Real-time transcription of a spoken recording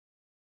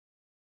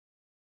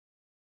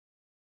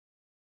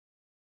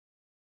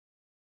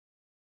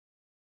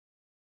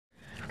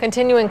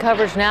Continuing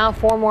coverage now,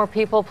 4 more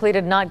people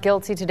pleaded not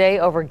guilty today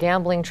over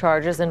gambling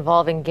charges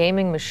involving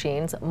gaming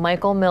machines.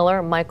 Michael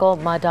Miller, Michael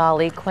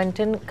Madali,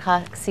 Quentin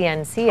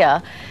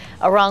Ciencia,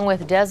 along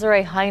with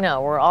Desiree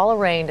Heino, were all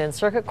arraigned in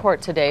circuit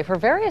court today for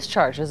various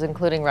charges,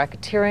 including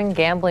racketeering,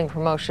 gambling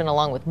promotion,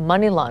 along with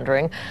money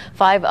laundering.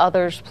 5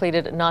 others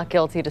pleaded not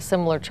guilty to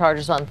similar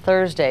charges on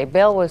Thursday.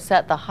 Bail was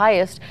set the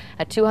highest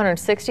at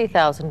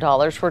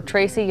 $260,000 for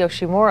Tracy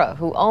Yoshimura,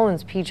 who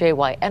owns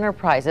PJY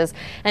Enterprises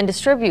and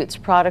distributes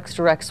products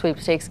direct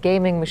sweepstakes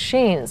gaming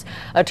machines.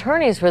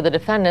 Attorneys for the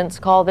defendants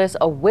call this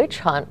a witch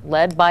hunt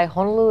led by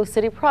Honolulu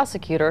City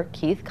Prosecutor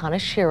Keith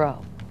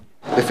Kaneshiro.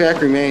 The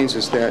fact remains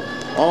is that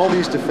all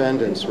these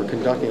defendants were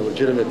conducting a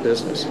legitimate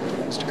business.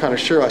 Mr.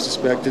 Kaneshiro, I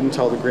suspect, didn't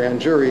tell the grand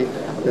jury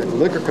that the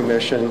Liquor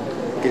Commission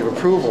gave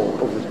approval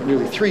over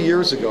nearly 3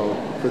 years ago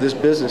for this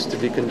business to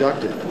be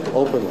conducted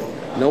openly.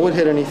 No one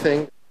hid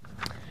anything.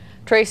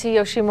 Tracy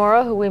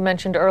Yoshimura, who we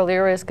mentioned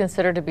earlier, is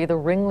considered to be the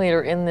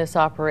ringleader in this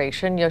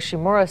operation.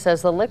 Yoshimura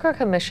says the Liquor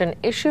Commission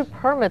issued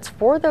permits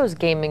for those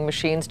gaming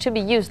machines to be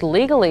used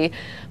legally,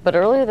 but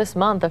earlier this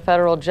month, a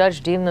federal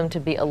judge deemed them to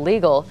be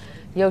illegal.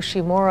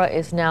 Yoshimura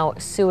is now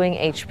suing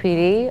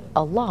HPD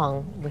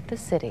along with the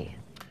city.